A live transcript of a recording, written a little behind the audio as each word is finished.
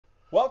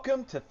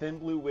Welcome to Thin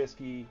Blue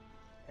Whiskey,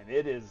 and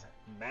it is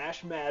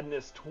Mash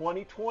Madness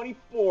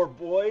 2024,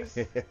 boys.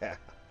 Yeah,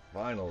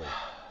 finally.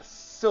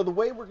 So the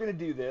way we're going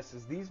to do this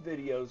is these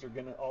videos are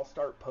going to all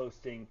start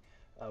posting.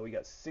 We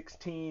got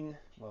 17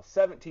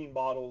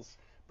 bottles,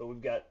 but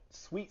we've got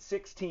Sweet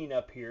 16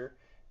 up here,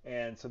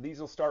 and so these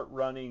will start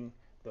running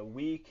the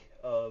week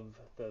of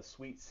the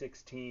Sweet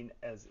 16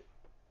 as...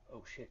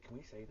 Oh shit, can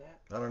we say that?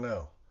 I don't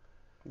know.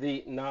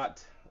 The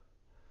not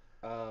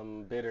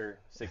bitter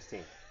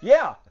 16.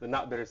 Yeah. The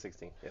not bitter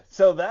 16, yes.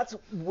 So that's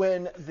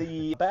when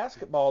the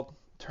basketball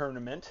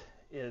tournament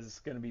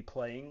is going to be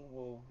playing.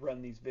 We'll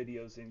run these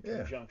videos in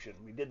conjunction.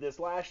 We did this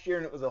last year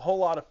and it was a whole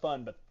lot of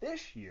fun, but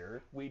this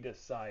year we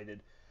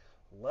decided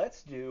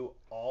let's do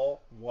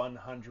all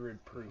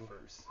 100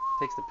 proofers.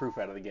 Takes the proof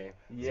out of the game.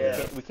 Yeah.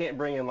 So we can't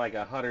bring in like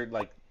 100,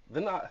 like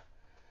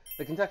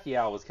the Kentucky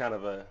Owl was kind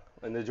of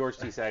and the George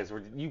T. Sags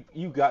where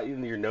you got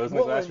into your nose in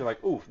the glass, you're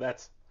like, oof,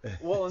 that's a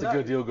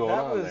good deal going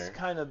on there. That was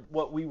kind of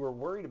what we were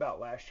worried about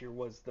last year,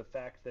 was the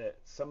fact that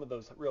some of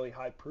those really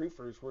high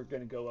proofers were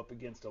going to go up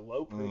against a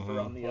low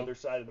proofer on the other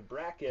side of the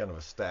bracket. Kind of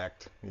a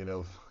stacked,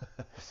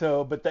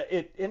 So, but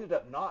it ended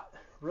up not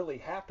really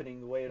happening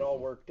the way it all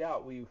worked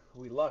out. We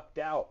lucked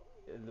out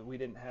that we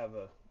didn't have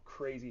a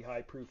crazy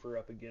high proofer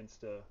up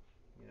against a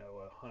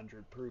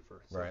 100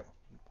 proofer. So Right.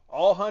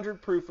 All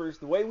 100 proofers.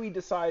 The way we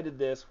decided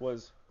this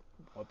was,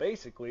 well,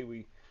 basically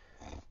we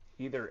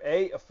either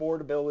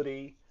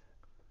affordability,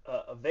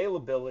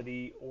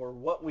 availability, or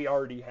what we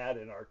already had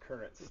in our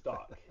current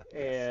stock.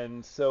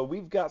 And so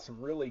we've got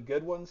some really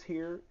good ones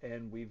here,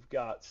 and we've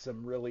got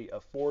some really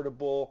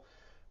affordable,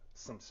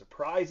 some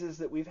surprises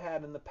that we've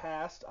had in the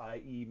past,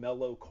 i.e.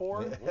 mellow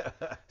corn.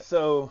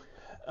 So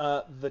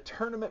the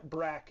tournament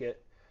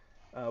bracket,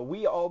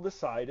 we all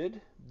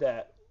decided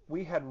that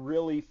we had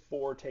really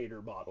 4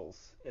 tater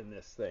bottles in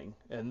this thing,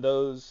 and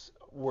those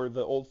were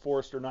the Old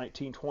Forester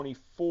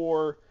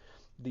 1924,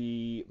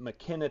 the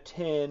McKenna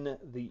 10,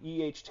 the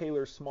E.H.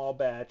 Taylor small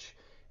batch,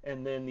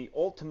 and then the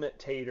ultimate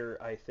tater,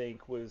 I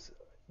think, was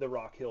the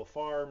Rock Hill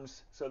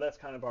Farms. So that's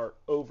kind of our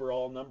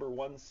overall number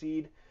 1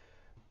 seed.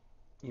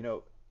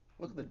 Look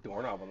at the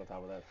doorknob on the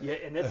top of that. Yeah,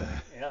 and it's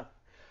yeah.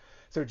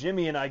 So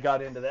Jimmy and I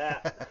got into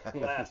that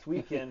last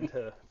weekend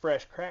to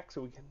fresh crack,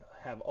 so we can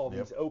have all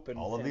these open.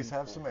 All of these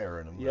have some air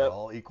in them. Yep. They're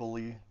all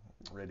equally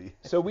ready.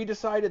 So we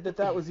decided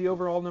that was the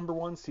overall number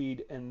 1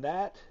 seed, and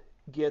that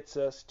gets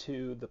us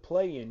to the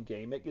play-in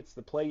game. It gets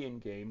the play-in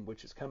game,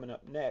 which is coming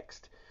up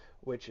next,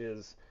 which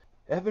is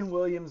Evan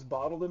Williams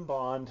Bottled and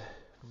Bond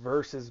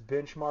versus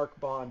Benchmark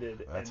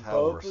Bonded. That's and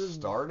how we're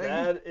starting?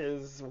 That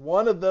is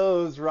one of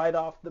those right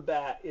off the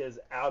bat is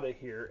out of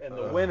here, and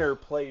the winner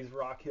plays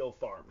Rock Hill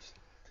Farms.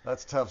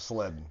 That's tough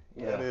sledding.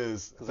 Yeah. That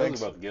is.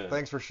 Those are both good.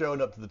 Thanks for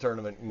showing up to the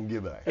tournament and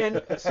goodbye.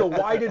 And so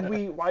why did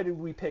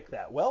we pick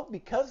that? Well,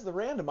 because the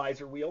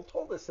randomizer wheel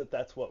told us that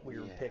that's what we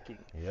were picking.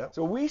 Yep.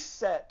 So we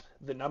set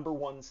the number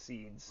 1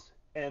 seeds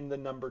and the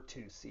number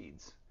 2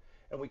 seeds.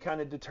 And we kind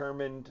of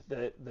determined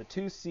that the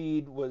 2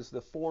 seed was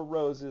the Four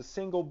Roses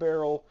single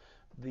barrel,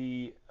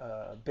 the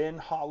Ben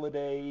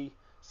Holiday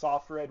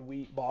soft red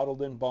wheat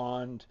bottled in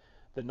bond,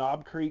 the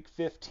Knob Creek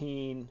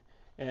 15,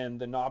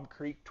 and the Knob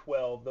Creek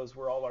 12. Those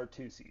were all our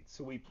 2 seeds.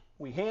 So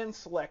we hand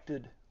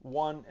selected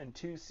 1 and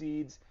 2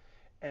 seeds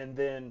and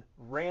then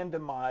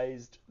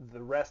randomized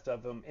the rest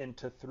of them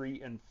into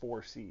 3 and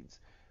 4 seeds.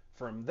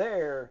 From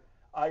there,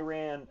 I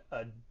ran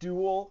a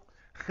dual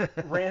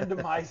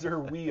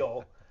randomizer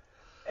wheel,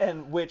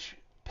 and which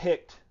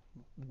picked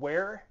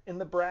where in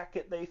the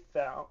bracket they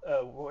fell,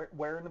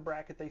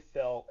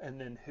 and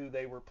then who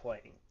they were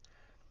playing.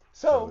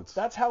 So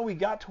that's how we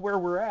got to where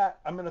we're at.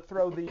 I'm going to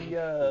throw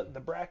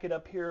the bracket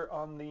up here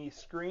on the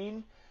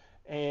screen,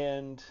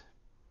 and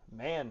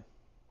man,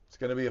 It's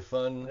going to be a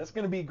fun. that's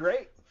going to be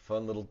great.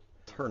 Fun little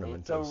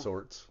tournament So- of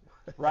sorts.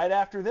 Right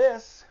after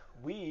this,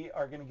 we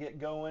are going to get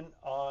going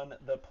on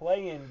the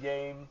play-in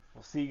game.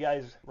 We'll see you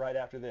guys right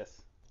after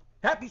this.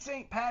 Happy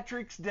St.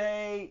 Patrick's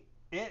Day.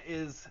 It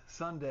is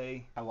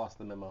Sunday, I lost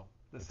the memo.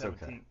 the It's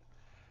 17th. okay.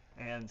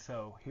 And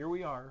so here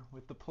we are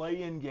with the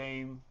play-in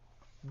game.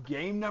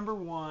 Game number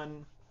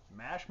 1,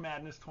 Mash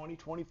Madness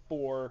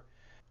 2024.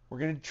 We're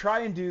going to try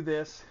and do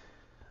this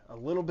a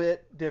little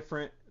bit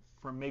different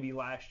from maybe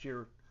last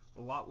year.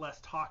 A lot less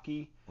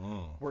talky.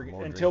 More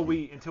Until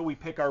drinky. we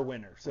pick our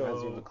winner.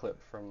 Reminds me of a So clip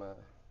from a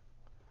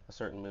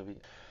certain movie.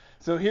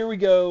 so here we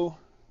go.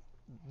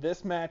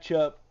 This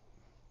matchup.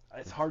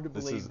 It's hard to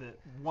This believe is- that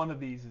one of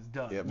these is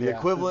done. Yeah, the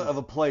equivalent of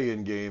a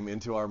play-in game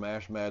into our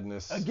Mash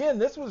Madness. Again,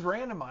 this was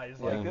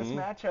randomized. Like this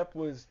matchup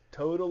was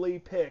totally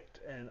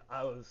picked, and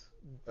I was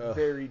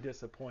very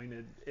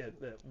disappointed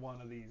that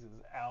one of these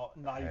is out.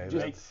 Not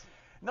even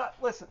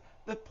listen.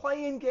 The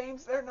play-in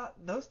games, they're not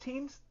those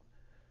teams.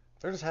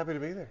 They're just happy to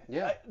be there.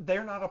 Yeah.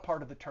 They're not a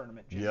part of the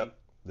tournament, Jimmy. Yep,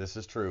 this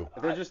is true.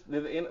 They're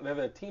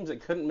the teams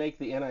that couldn't make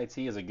the NIT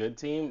as a good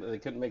team. They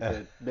couldn't make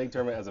the big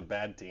tournament as a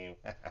bad team.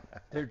 They're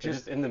They're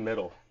just in the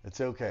middle.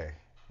 It's okay.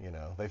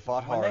 They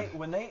fought hard.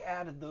 when they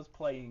added those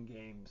play-in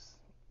games,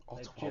 All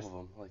it 12 of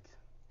them.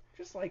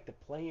 just like the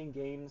play-in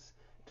games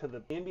to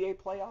the NBA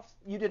playoffs,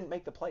 you didn't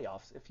make the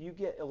playoffs. If you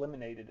get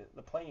eliminated at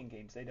the playing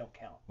games, they don't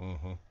count.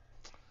 Mm-hmm.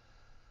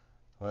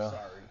 Well,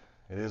 sorry.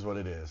 It is what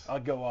it is. I'll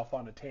go off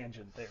on a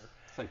tangent there.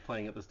 It's like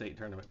playing at the state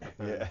tournament.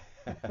 Yeah.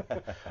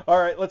 All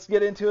right, let's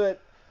get into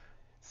it.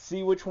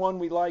 See which one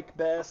we like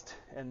best,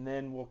 and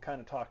then we'll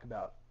kind of talk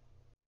about.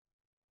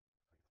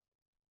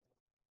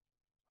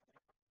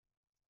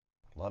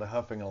 A lot of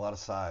huffing and a lot of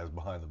sighs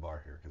behind the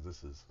bar here,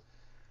 because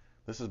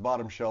this is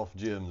bottom shelf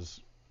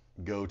Jim's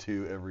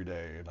go-to every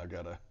day, and I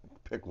gotta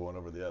pick one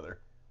over the other.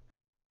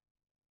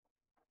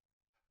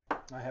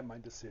 I have my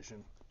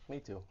decision. Me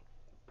too.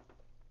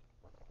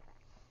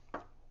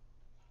 Damn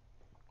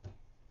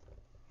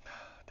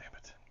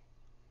it.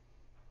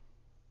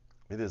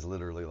 It is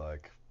literally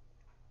like...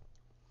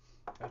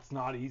 That's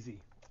not easy.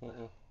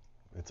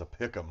 It's a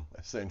pick'em,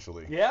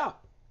 essentially. Yeah.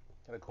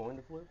 Got a coin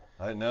to flip?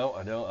 I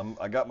know.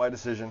 I got my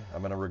decision.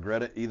 I'm gonna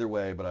regret it either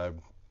way, but I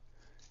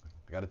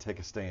got to take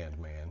a stand,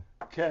 man.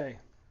 Okay.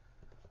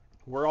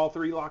 We're all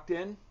three locked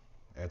in?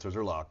 Answers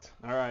are locked.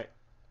 All right.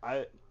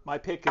 My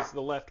pick is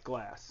the left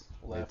glass.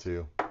 Left. Me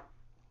too.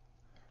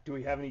 Do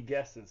we have any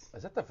guesses?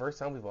 Is that the first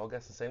time we've all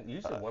guessed the same?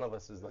 Usually one of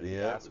us is like the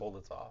asshole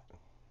that's off.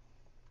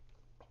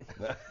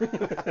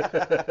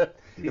 Do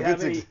you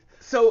have any?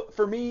 So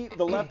for me,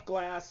 the left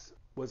glass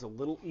was a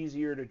little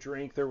easier to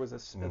drink. There was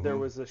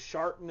a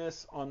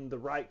sharpness on the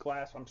right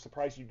glass. I'm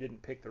surprised you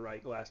didn't pick the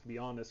right glass, to be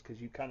honest,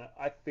 because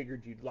I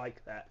figured you'd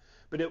like that.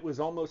 But it was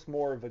almost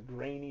more of a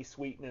grainy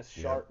sweetness,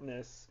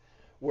 sharpness,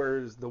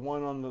 whereas the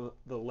one on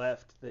the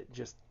left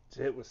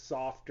it was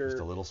softer,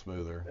 Just a little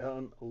smoother.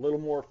 a little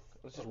more.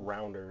 It's just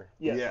rounder.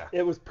 Yes, Yeah.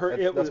 It was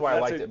That's why I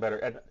liked it better.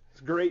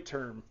 It's a great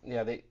term.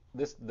 Yeah,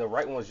 the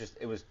right one was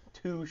it was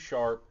too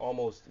sharp,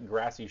 almost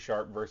grassy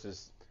sharp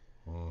versus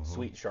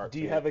sweet sharp. Do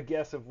you have a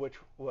guess of what?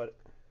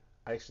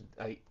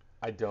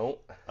 I don't.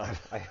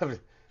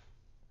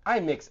 I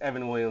mix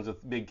Evan Williams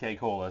with Big K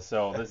Cola,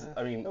 so this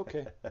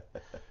Okay.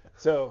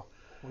 So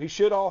we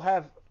should all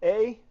have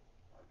A.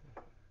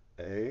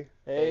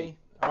 A.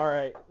 All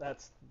right,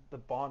 that's the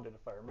bonded,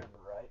 if I remember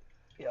right.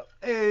 Yep.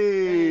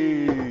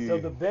 Hey. So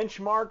the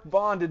benchmark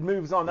bonded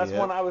moves on. That's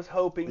one I was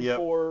hoping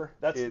for.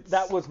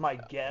 That was my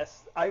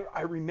guess.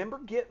 I remember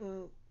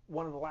getting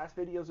one of the last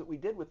videos that we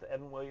did with the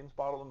Evan Williams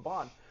bottle and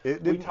bond.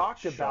 We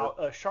talked about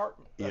a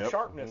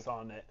sharpness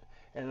on it,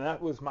 and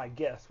that was my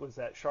guess. Was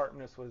that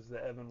sharpness was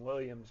the Evan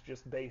Williams,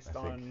 just based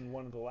on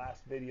one of the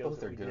last videos both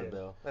that are we good did.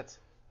 though.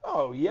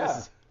 Oh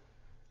yeah.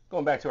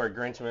 Going back to our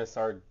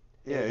Grinchmas,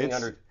 anything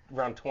under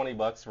around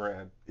 $20 for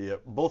a. Yeah,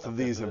 both of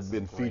these have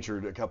been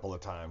featured a couple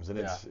of times, and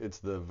it's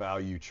the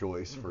value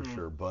choice for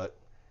sure. But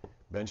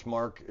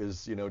benchmark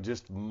is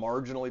just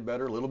marginally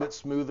better, a little bit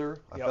smoother.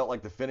 I felt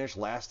like the finish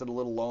lasted a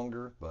little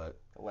longer, but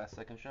The last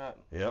second shot.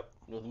 Yep.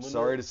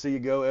 Sorry to see you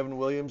go, Evan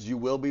Williams. You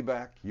will be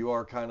back. You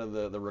are kind of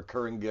the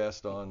recurring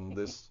guest on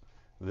this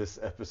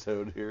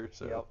episode here.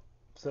 So. Yep.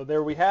 So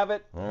there we have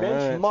it. All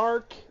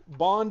Benchmark,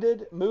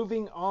 bonded.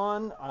 Moving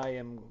on. I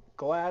am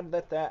glad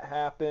that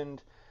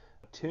happened.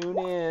 Tune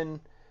in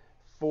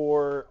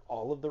for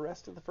all of the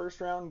rest of the first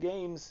round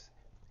games.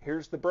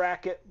 Here's the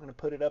bracket. I'm going to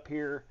put it up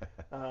here.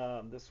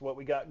 This is what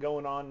we got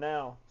going on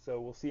now. So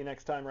we'll see you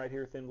next time right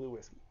here at Thin Blue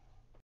Whiskey.